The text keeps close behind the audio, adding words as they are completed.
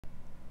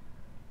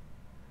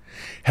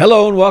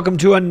Hello and welcome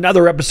to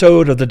another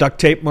episode of the Duct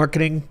Tape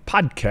Marketing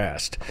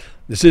Podcast.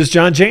 This is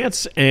John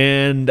Jantz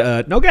and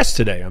no guest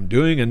today. I'm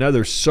doing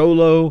another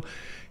solo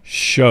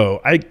show.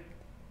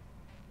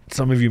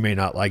 Some of you may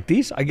not like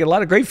these. I get a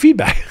lot of great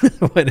feedback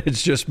when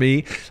it's just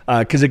me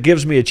because it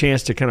gives me a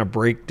chance to kind of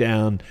break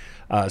down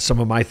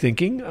some of my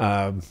thinking,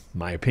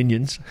 my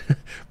opinions,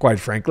 quite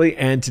frankly.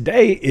 And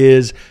today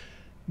is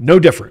no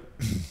different.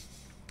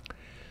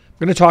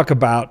 I'm going to talk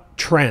about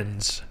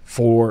trends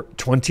for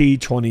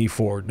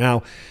 2024.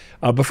 Now,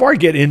 before I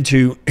get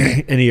into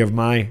any of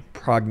my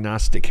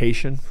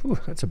prognostication,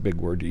 that's a big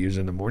word to use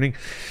in the morning,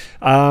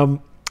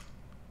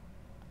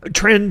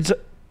 trend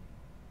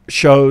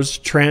shows,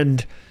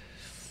 trend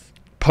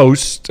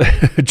posts,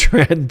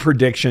 trend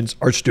predictions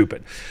are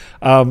stupid.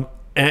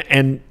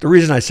 And the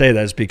reason I say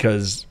that is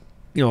because,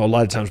 a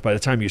lot of times by the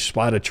time you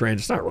spot a trend,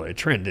 it's not really a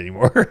trend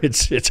anymore.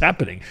 It's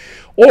happening.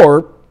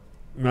 Or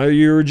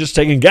you're just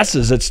taking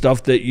guesses at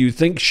stuff that you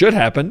think should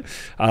happen.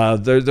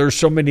 There's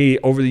so many,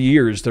 over the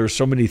years, there's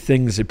so many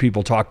things that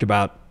people talked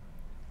about.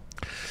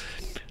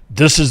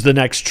 This is the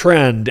next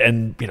trend.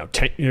 And,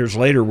 10 years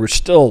later, we're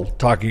still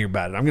talking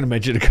about it. I'm going to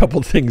mention a couple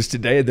of things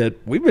today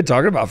that we've been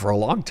talking about for a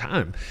long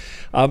time.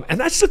 And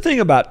that's the thing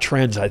about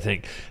trends, I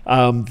think,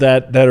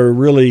 that are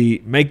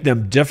really make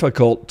them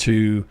difficult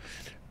to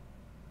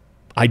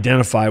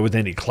identify with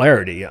any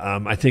clarity.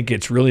 I think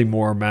it's really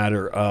more a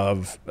matter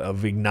of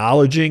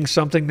acknowledging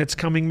something that's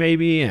coming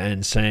maybe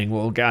and saying,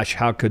 well, gosh,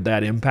 how could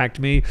that impact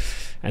me?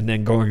 And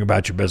then going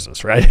about your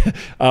business, right?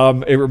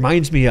 It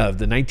reminds me of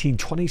the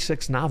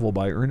 1926 novel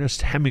by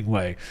Ernest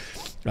Hemingway,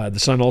 The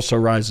Sun Also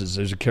Rises.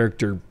 There's a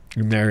character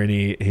in there and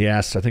he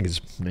asks, I think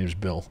his name's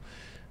Bill.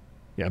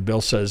 Yeah,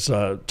 Bill says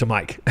to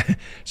Mike,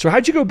 so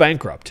how'd you go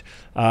bankrupt?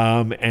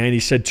 And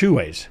he said 2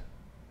 ways,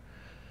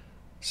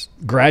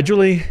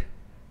 gradually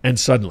and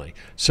suddenly.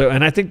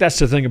 And I think that's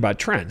the thing about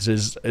trends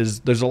is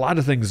there's a lot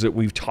of things that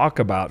we've talked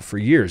about for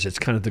years. It's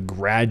kind of the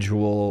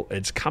gradual,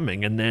 it's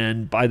coming. And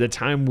then by the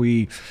time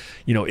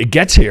it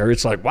gets here,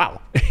 it's like,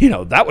 wow,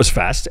 that was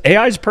fast.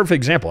 AI is a perfect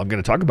example. I'm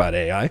going to talk about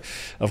AI,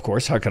 of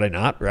course. How could I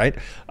not, right?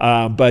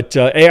 But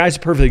AI is a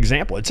perfect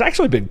example. It's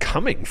actually been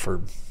coming for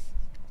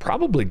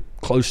probably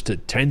close to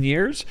 10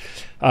 years.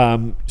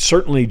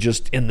 Certainly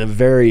just in the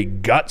very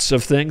guts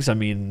of things. I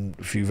mean,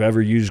 if you've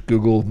ever used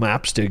Google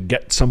Maps to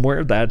get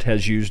somewhere, that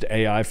has used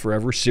AI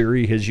forever.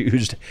 Siri has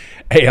used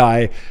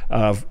AI,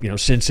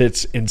 since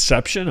its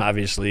inception.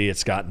 Obviously,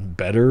 it's gotten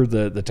better.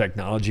 The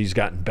technology's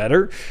gotten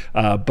better.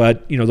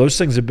 But those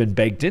things have been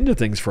baked into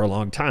things for a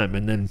long time.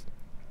 And then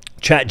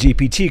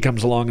ChatGPT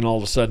comes along and all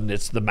of a sudden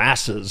it's the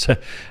masses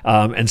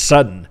and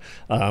sudden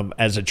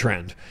as a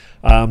trend.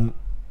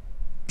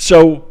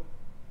 So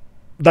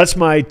that's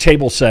my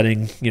table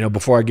setting.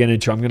 Before I get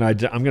into, I'm going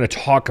to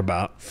talk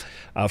about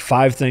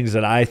 5 things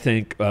that I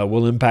think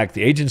will impact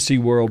the agency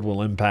world,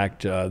 will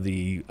impact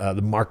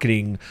the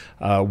marketing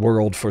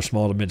world for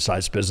small to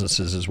mid-sized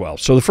businesses as well.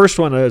 So the first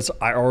one, as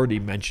I already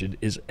mentioned,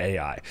 is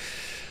AI.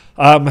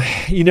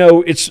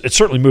 It's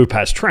certainly moved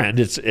past trend.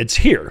 It's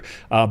here.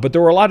 But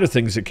there were a lot of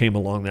things that came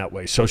along that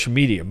way. Social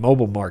media,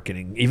 mobile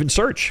marketing, even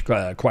search,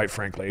 quite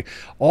frankly,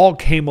 all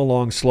came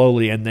along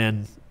slowly and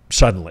then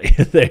suddenly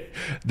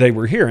they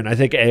were here. And I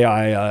think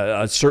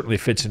AI certainly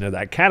fits into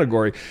that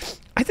category.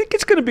 I think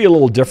it's going to be a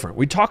little different.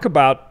 We talk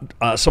about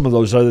some of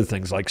those other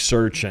things like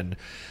search and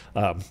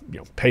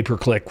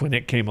pay-per-click when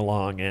it came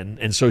along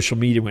and social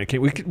media when it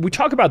came. We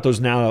talk about those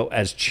now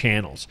as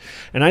channels.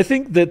 And I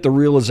think that the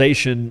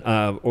realization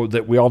or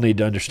that we all need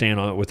to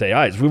understand with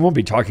AI is we won't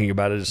be talking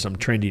about it as some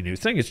trendy new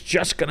thing. It's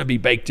just going to be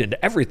baked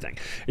into everything.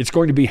 It's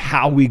going to be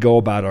how we go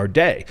about our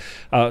day.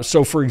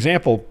 So for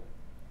example,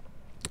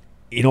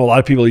 a lot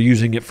of people are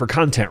using it for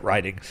content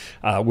writing,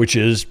 which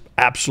is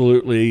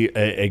absolutely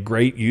a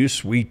great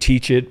use. We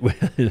teach it.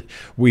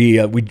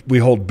 we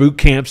hold boot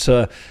camps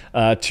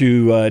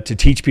to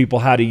teach people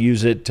how to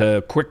use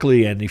it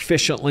quickly and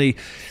efficiently.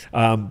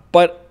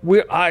 But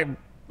I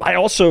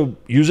also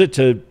use it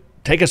to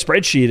take a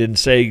spreadsheet and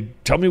say,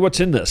 tell me what's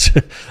in this,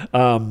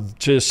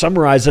 to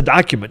summarize a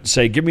document and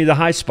say, give me the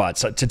high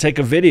spots, to take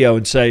a video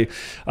and say,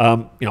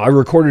 I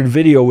recorded a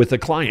video with a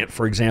client,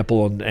 for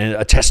example, and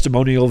a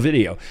testimonial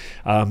video.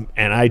 And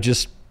I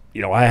just,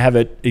 I have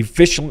it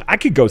efficient. I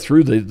could go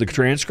through the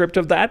transcript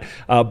of that,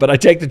 but I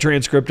take the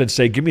transcript and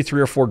say, give me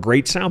 3 or 4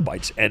 great sound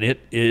bites. And it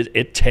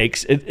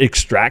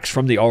extracts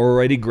from the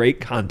already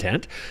great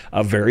content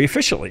very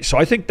efficiently. So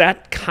I think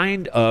that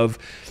kind of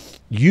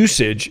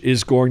usage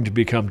is going to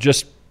become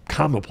just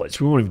commonplace.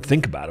 We won't even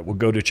think about it. We'll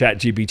go to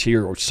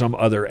ChatGPT or some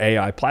other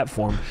AI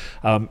platform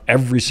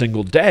every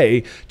single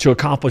day to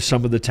accomplish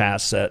some of the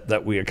tasks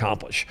that we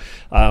accomplish.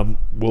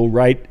 We'll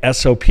write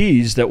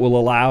SOPs that will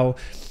allow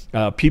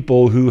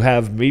people who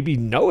have maybe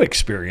no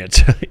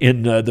experience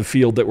in the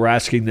field that we're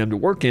asking them to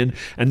work in,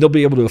 and they'll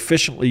be able to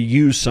efficiently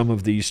use some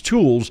of these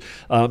tools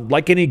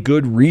like any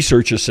good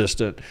research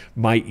assistant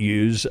might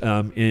use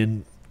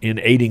in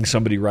aiding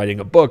somebody writing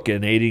a book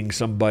and aiding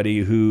somebody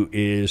who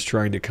is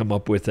trying to come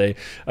up with a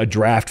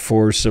draft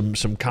for some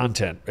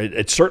content.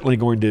 It's certainly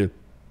going to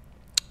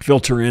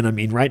filter in. I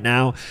mean, right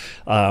now,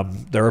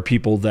 there are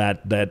people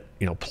that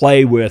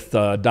play with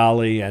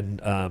Dolly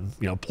and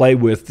play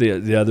with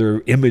the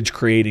other image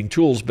creating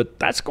tools, but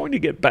that's going to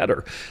get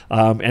better,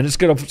 and it's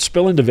going to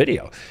spill into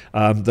video.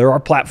 There are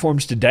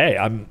platforms today.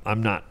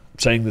 I'm not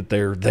saying that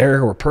they're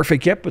there or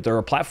perfect yet, but there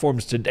are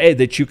platforms today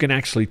that you can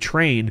actually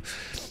train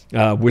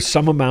with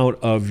some amount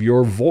of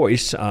your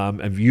voice,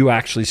 of you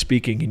actually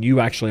speaking and you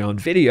actually on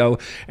video,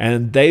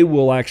 and they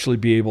will actually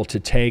be able to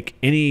take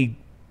any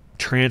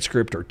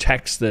transcript or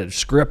text, the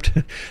script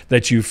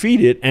that you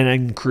feed it, and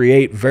then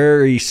create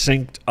very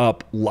synced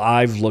up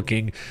live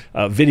looking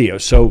video.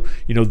 So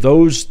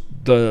those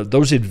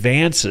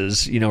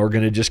advances are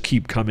going to just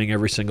keep coming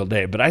every single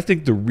day. But I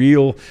think the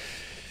real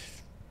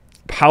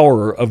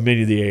power of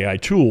many of the AI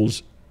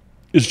tools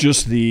is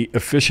just the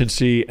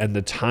efficiency and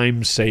the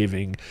time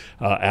saving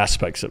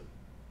aspects of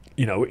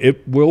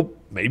it will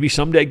maybe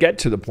someday get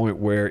to the point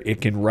where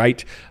it can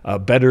write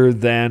better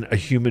than a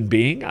human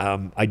being.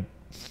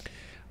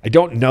 I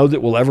don't know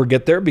that we'll ever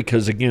get there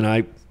because, again,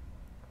 I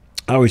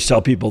always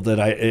tell people that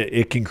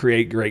it can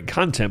create great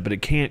content, but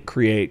it can't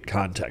create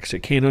context. It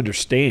can't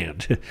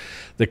understand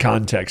the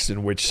context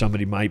in which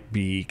somebody might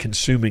be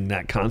consuming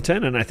that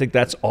content. And I think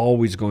that's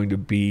always going to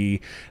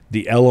be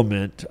the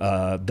element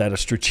that a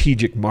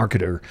strategic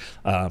marketer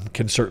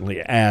can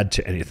certainly add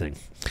to anything.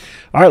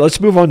 All right,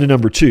 let's move on to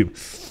number 2.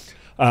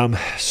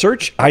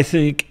 Search, I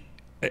think...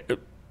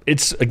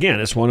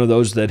 It's one of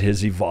those that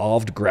has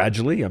evolved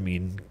gradually. I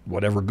mean,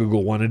 whatever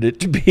Google wanted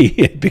it to be,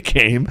 it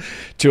became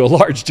to a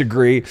large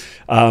degree.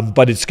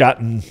 But it's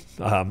gotten,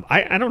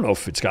 I don't know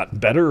if it's gotten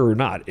better or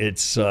not.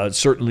 It's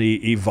certainly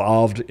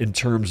evolved in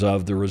terms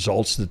of the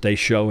results that they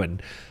show.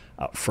 And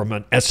from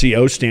an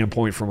SEO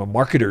standpoint, from a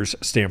marketer's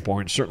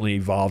standpoint, certainly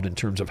evolved in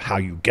terms of how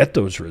you get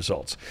those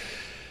results.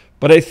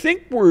 But I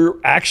think we're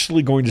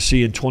actually going to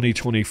see in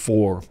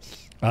 2024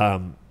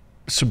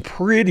 some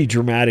pretty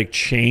dramatic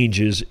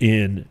changes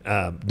in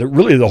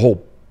the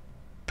whole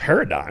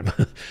paradigm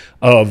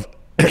of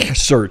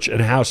search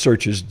and how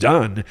search is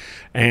done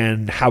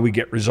and how we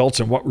get results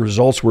and what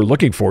results we're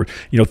looking for.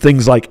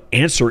 Things like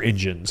answer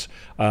engines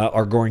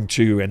are going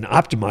to, and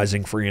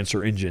optimizing for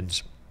answer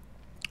engines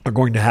are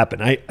going to happen.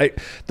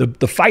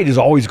 The fight is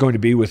always going to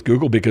be with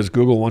Google because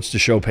Google wants to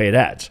show paid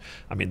ads.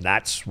 I mean,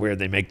 that's where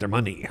they make their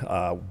money.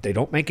 They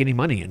don't make any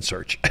money in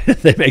search.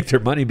 They make their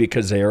money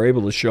because they are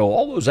able to show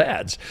all those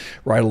ads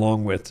right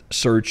along with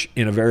search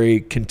in a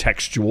very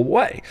contextual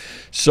way.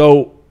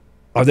 So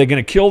are they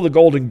going to kill the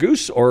golden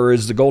goose, or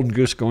is the golden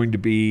goose going to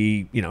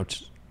be,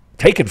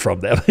 taken from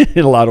them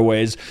in a lot of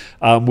ways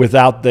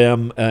without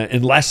them,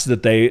 unless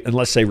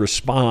they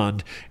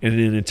respond in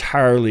an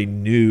entirely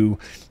new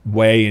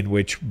way in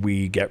which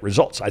we get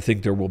results? I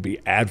think there will be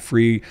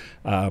ad-free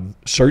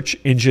search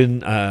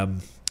engine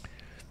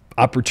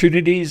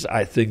opportunities.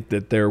 I think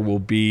that there will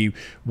be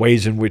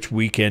ways in which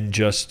we can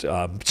just,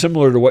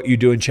 similar to what you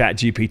do in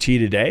ChatGPT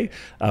today,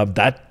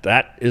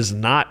 that is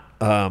not...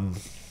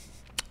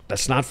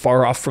 that's not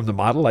far off from the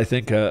model, I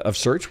think, of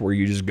search, where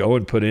you just go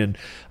and put in,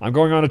 I'm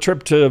going on a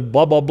trip to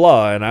blah, blah,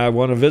 blah, and I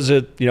want to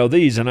visit,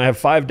 these, and I have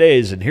 5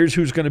 days, and here's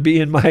who's going to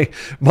be in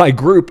my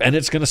group, and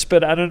it's going to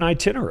spit out an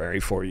itinerary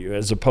for you,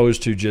 as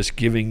opposed to just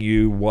giving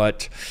you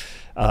what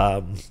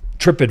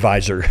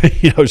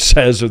TripAdvisor,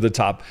 says are the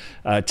top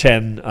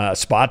 10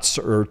 spots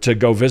or to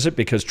go visit,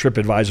 because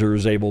TripAdvisor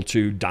is able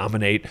to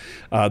dominate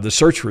the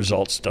search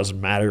results. Doesn't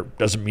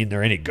mean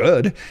they're any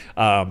good,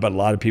 but a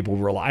lot of people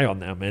rely on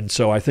them. And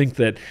so I think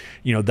that,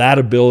 that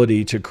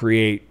ability to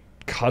create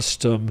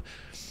custom,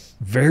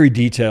 very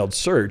detailed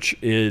search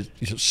is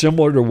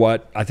similar to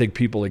what I think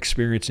people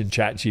experience in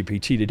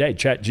ChatGPT today.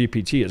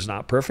 ChatGPT is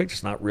not perfect.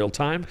 It's not real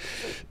time.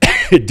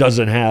 It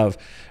doesn't have,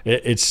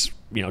 it's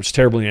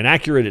terribly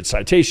inaccurate. Its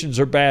citations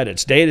are bad.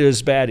 Its data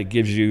is bad. It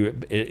gives you,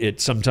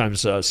 it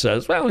sometimes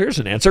says, well, here's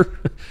an answer.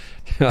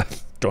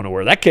 Don't know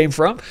where that came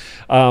from.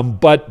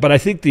 But I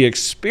think the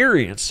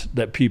experience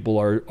that people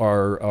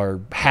are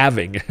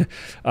having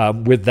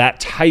with that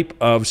type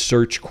of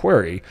search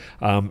query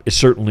is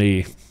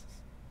certainly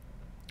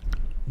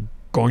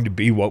going to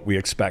be what we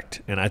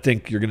expect. And I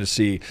think you're going to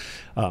see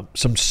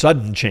some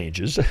sudden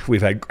changes.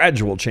 We've had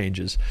gradual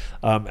changes.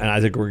 And I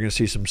think we're going to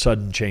see some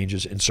sudden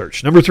changes in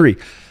search. Number 3.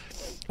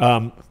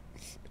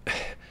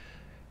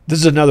 This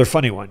is another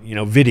funny one,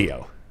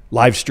 video,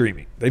 live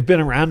streaming. They've been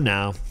around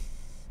now,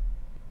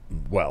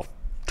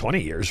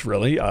 20 years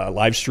really,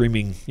 live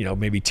streaming,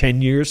 maybe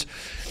 10 years.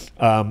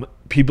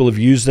 People have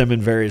used them in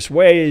various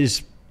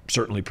ways,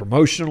 certainly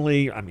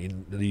promotionally. I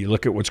mean, you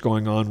look at what's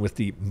going on with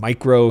the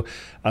micro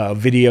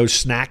video,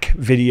 snack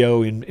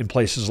video in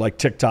places like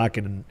TikTok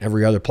and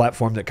every other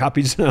platform that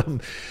copies them.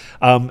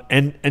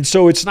 And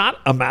so it's not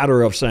a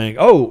matter of saying,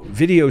 oh,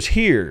 video's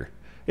here.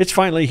 It's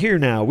finally here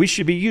now. We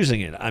should be using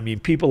it. I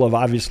mean, people have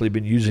obviously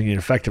been using it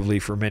effectively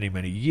for many,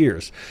 many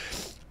years.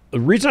 The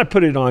reason I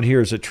put it on here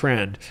as a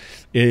trend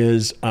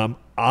is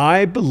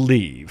I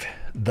believe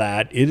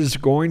that video is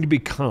going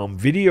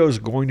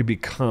to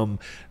become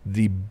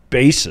the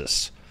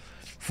basis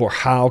for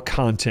how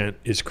content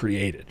is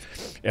created.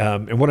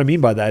 And what I mean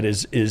by that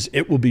is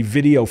it will be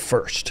video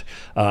first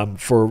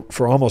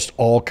for almost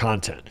all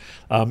content.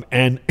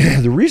 And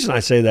the reason I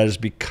say that is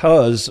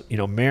because,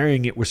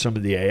 marrying it with some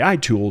of the AI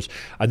tools,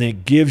 I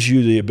think gives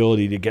you the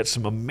ability to get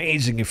some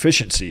amazing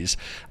efficiencies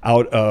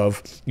out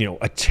of,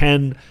 a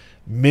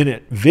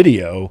 10-minute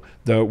video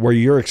where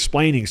you're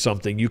explaining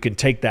something. You can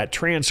take that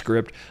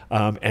transcript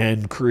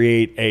and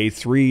create a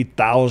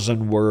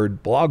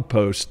 3,000-word blog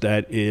post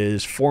that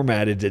is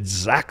formatted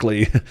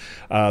exactly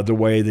the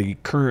way the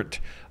current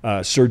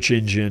search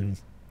engine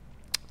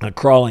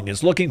crawling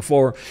is looking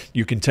for.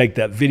 You can take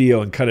that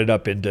video and cut it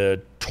up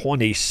into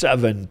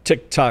 27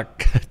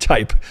 TikTok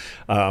type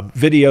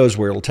videos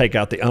where it'll take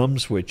out the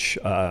ums, which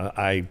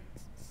I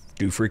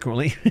do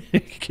frequently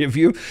give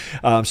you.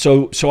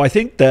 So I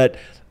think that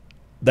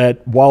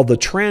while the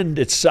trend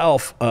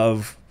itself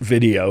of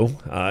video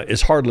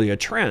is hardly a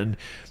trend,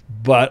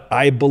 but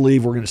I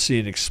believe we're going to see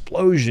an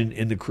explosion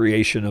in the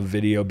creation of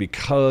video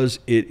because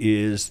it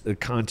is the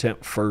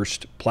content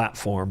first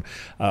platform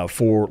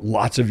for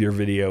lots of your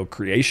video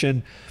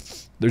creation.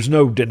 There's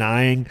no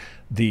denying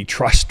the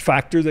trust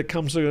factor that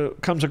comes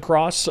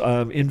across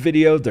in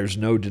video. There's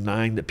no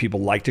denying that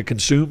people like to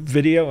consume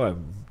video.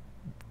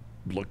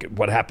 Look at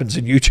what happens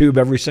in YouTube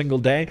every single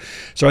day.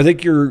 So I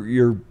think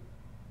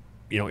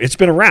it's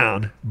been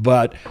around,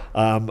 but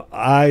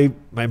I'm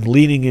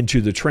leaning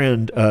into the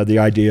trend, the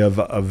idea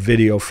of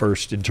video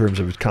first in terms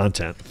of its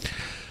content.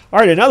 All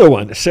right, another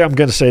one. I'm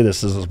going to say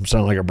this doesn't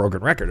sound like a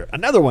broken record.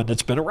 Another one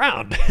that's been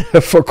around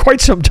for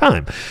quite some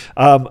time.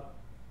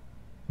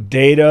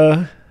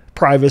 Data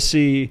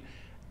privacy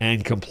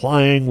and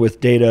complying with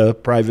data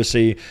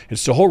privacy.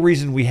 It's the whole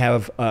reason we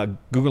have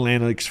Google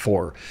Analytics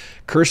 4.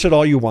 Curse it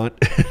all you want,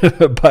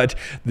 but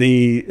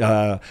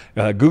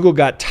Google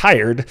got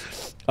tired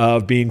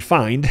of being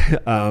fined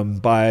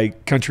by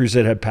countries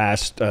that had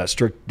passed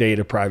strict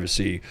data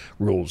privacy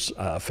rules.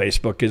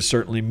 Facebook is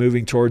certainly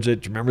moving towards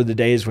it. Remember the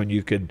days when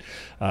you could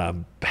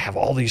have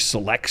all these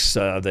selects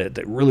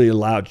that really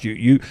allowed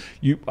you.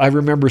 I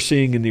remember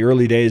seeing in the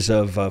early days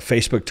of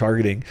Facebook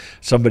targeting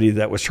somebody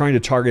that was trying to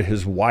target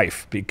his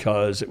wife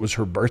because it was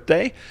her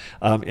birthday,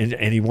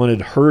 and he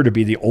wanted her to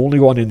be the only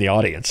one in the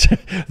audience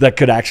that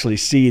could actually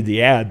see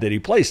the ad that he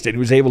placed. And he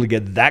was able to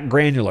get that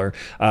granular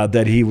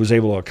that he was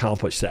able to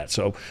accomplish that.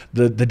 So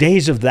the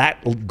days of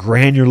that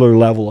granular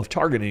level of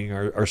targeting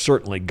are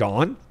certainly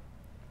gone.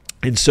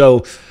 And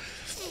so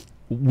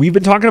we've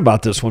been talking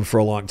about this one for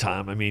a long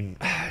time. I mean,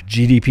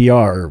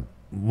 GDPR,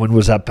 when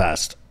was that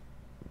passed?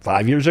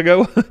 5 years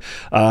ago?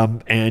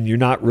 And you're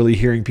not really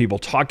hearing people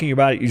talking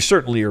about it. You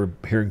certainly are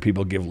hearing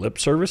people give lip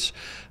service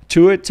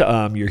to it.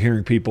 You're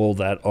hearing people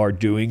that are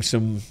doing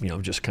some,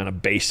 just kind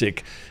of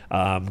basic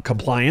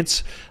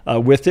compliance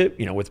with it,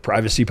 with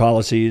privacy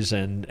policies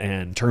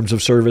and terms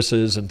of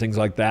services and things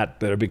like that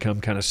have become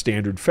kind of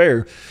standard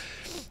fare.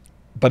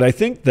 But I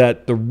think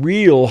that the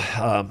real,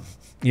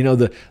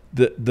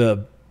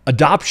 the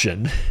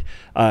adoption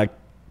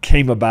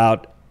came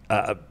about,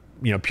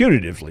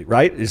 punitively,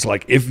 right? It's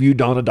like, if you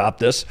don't adopt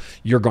this,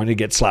 you're going to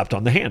get slapped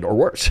on the hand or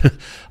worse.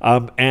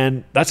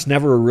 And that's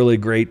never a really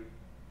great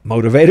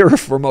motivator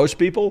for most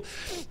people.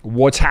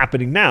 What's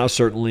happening now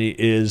certainly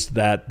is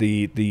that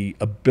the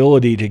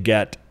ability to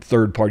get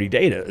third-party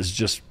data is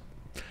just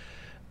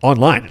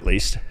online, at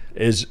least,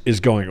 is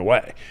going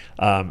away.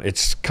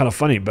 It's kind of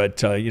funny,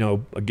 but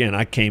again,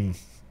 I came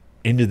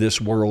into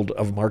this world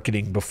of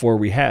marketing before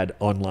we had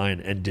online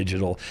and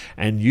digital,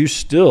 and you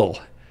still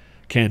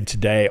can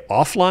today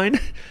offline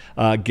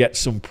get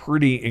some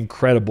pretty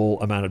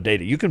incredible amount of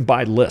data. You can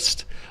buy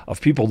lists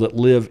of people that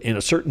live in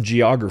a certain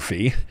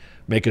geography,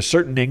 make a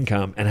certain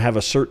income, and have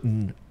a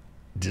certain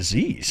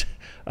disease,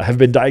 have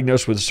been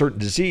diagnosed with a certain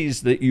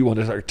disease that you want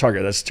to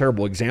target. That's a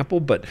terrible example,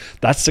 but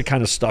that's the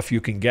kind of stuff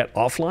you can get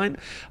offline.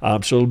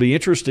 So it'll be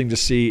interesting to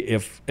see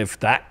if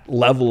that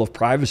level of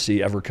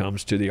privacy ever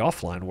comes to the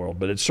offline world.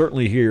 But it's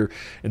certainly here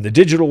in the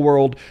digital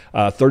world.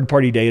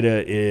 Third-party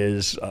data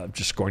is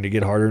just going to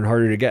get harder and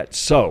harder to get.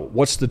 So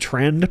what's the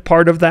trend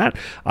part of that?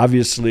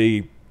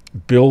 Obviously,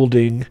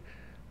 building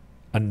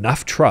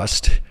enough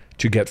trust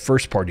to get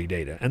first-party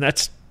data. And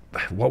that's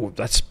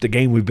the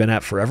game we've been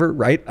at forever,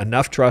 right?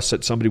 Enough trust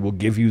that somebody will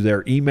give you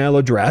their email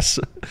address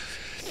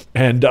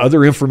and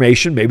other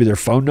information, maybe their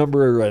phone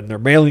number and their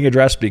mailing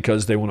address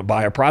because they want to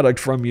buy a product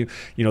from you.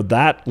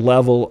 That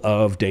level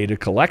of data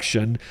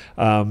collection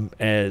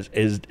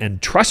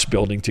and trust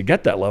building to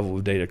get that level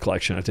of data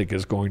collection, I think,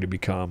 is going to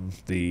become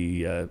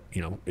the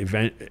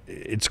event.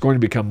 It's going to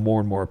become more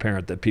and more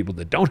apparent that people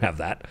that don't have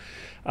that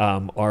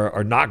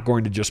are not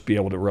going to just be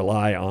able to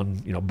rely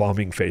on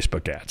bombing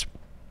Facebook ads.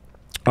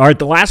 All right,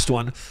 the last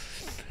one,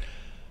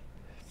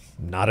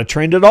 not a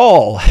trend at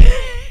all,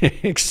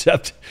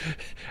 except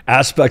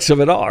aspects of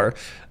it are.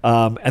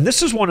 And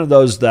this is one of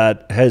those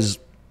that has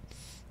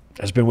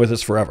been with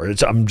us forever.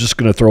 I'm just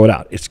going to throw it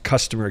out. It's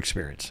customer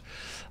experience.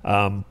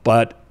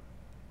 But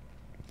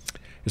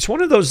It's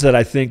one of those that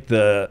I think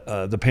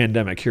the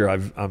pandemic here.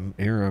 I'm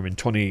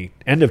in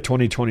end of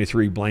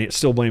 2023,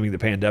 still blaming the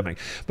pandemic,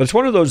 but it's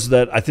one of those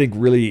that I think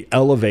really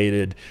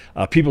elevated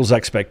people's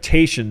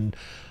expectation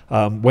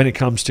when it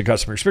comes to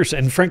customer experience.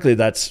 And frankly,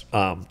 that's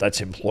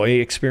employee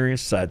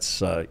experience.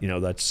 That's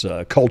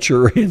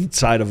culture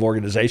inside of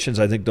organizations.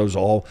 I think those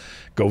all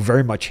go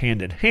very much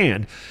hand in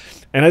hand.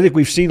 And I think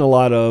we've seen a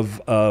lot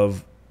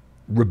of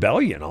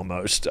rebellion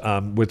almost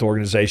with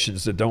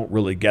organizations that don't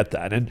really get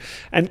that. And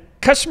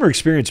customer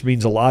experience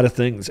means a lot of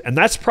things. And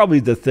that's probably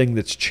the thing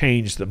that's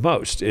changed the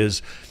most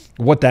is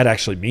what that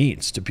actually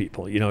means to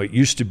people. It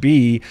used to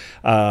be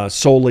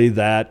solely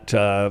that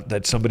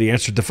somebody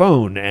answered the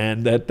phone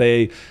and that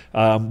they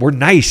were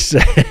nice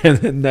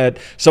and that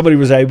somebody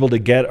was able to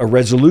get a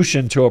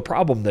resolution to a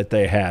problem that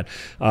they had.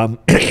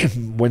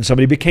 When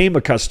somebody became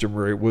a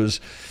customer, it was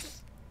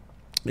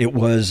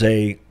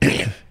a,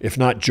 if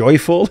not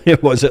joyful,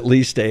 it was at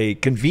least a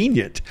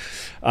convenient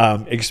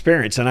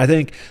experience. And I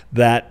think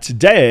that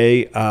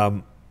today,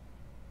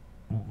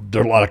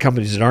 there are a lot of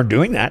companies that aren't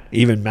doing that,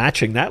 even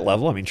matching that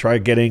level. I mean, try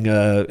getting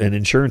an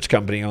insurance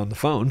company on the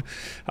phone.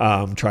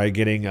 Try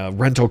getting a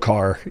rental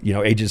car,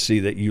 agency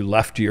that you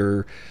left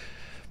your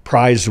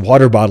prized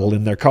water bottle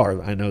in their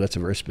car. I know that's a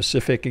very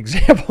specific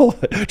example.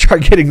 Try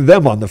getting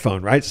them on the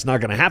phone, right? It's not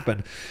going to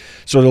happen.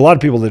 So there are a lot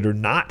of people that are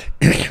not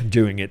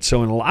doing it.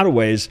 So in a lot of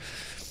ways,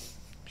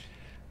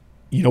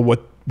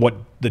 what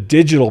the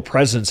digital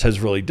presence has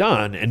really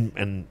done,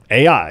 and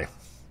AI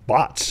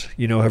bots,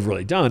 have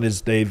really done,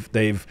 is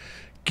they've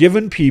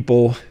given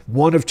people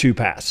one of two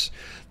paths.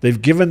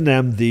 They've given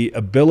them the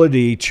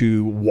ability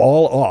to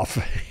wall off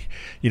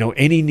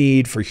any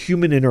need for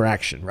human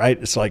interaction, right?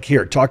 It's like,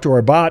 here, talk to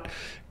our bot,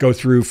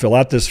 fill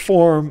out this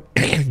form,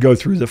 go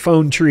through the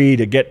phone tree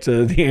to get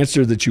to the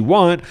answer that you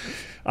want.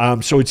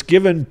 So it's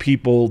given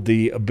people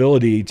the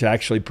ability to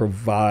actually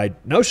provide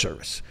no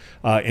service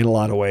in a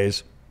lot of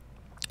ways.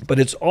 But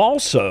it's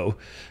also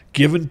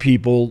given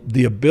people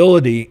the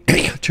ability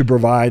to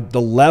provide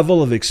the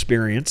level of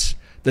experience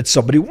that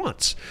somebody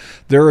wants.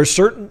 There are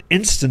certain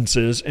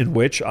instances in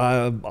which,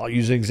 I'll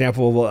use an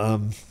example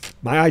of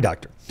my eye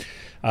doctor.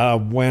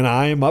 When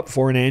I am up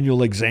for an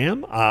annual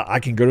exam, I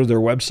can go to their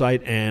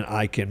website and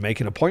I can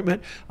make an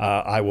appointment.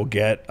 I will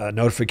get a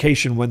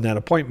notification when that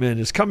appointment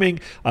is coming.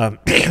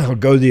 I'll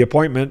go to the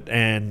appointment,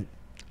 and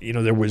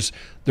there was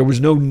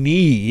no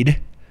need. It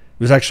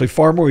was actually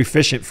far more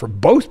efficient for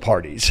both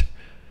parties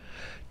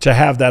to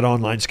have that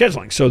online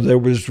scheduling. So there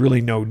was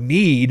really no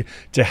need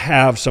to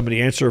have somebody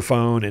answer a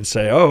phone and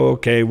say, oh,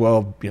 okay,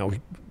 well,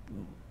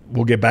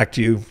 we'll get back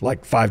to you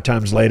like 5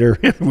 times later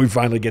and we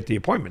finally get the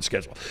appointment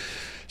scheduled.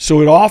 So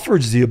it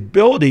offers the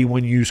ability,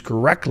 when used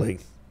correctly,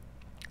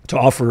 to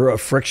offer a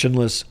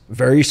frictionless,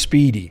 very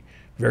speedy,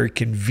 very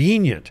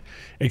convenient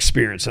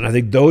experience. And I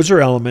think those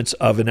are elements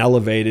of an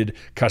elevated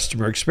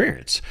customer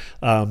experience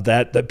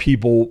that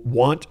people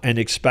want and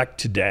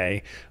expect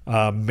today,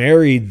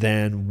 married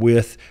then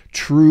with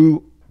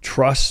true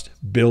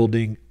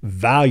trust-building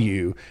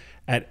value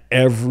at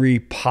every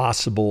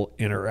possible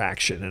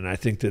interaction. And I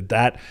think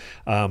that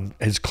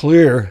is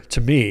clear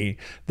to me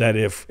that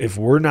if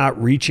we're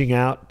not reaching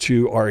out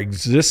to our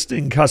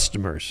existing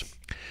customers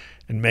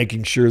and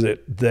making sure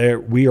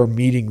that we are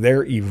meeting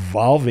their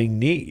evolving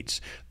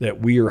needs, that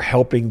we are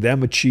helping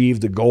them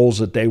achieve the goals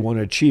that they want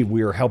to achieve,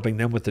 we are helping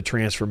them with the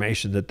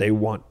transformation that they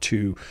want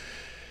to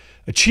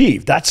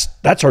achieve. That's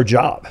our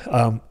job.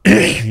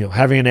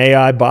 Having an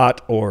AI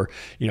bot or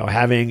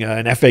having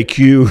an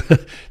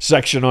FAQ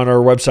section on our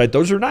website,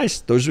 those are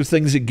nice. Those are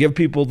things that give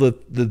people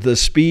the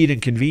speed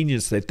and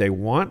convenience that they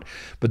want.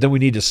 But then we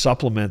need to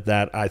supplement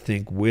that, I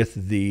think,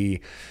 with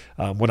the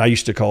what I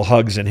used to call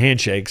hugs and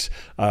handshakes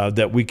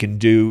that we can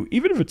do,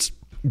 even if it's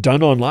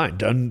done online,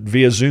 done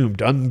via Zoom,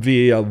 done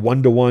via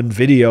one-to-one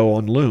video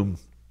on Loom.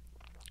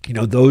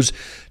 Those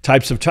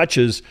types of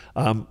touches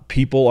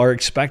people are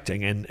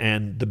expecting.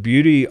 And the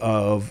beauty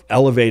of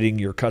elevating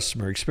your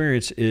customer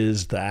experience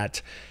is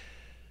that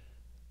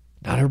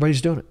not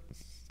everybody's doing it.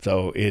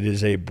 So it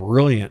is a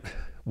brilliant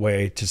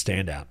way to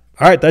stand out.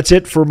 All right, that's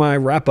it for my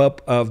wrap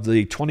up of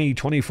the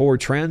 2024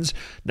 trends.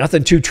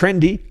 Nothing too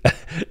trendy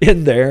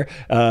in there.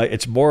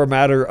 It's more a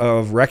matter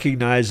of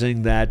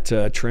recognizing that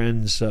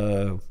trends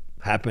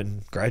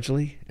happen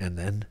gradually and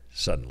then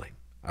suddenly.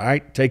 All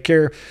right, take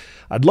care.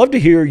 I'd love to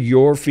hear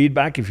your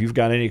feedback. If you've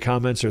got any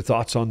comments or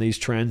thoughts on these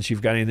trends,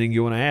 you've got anything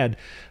you want to add,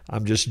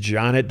 I'm just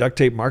John at Duct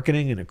Tape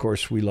Marketing. And of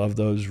course, we love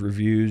those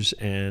reviews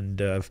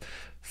and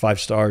 5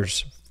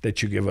 stars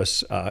that you give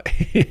us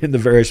in the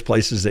various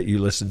places that you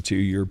listen to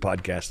your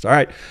podcast. All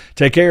right,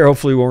 take care.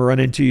 Hopefully we'll run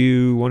into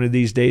you one of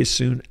these days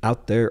soon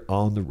out there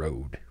on the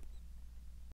road.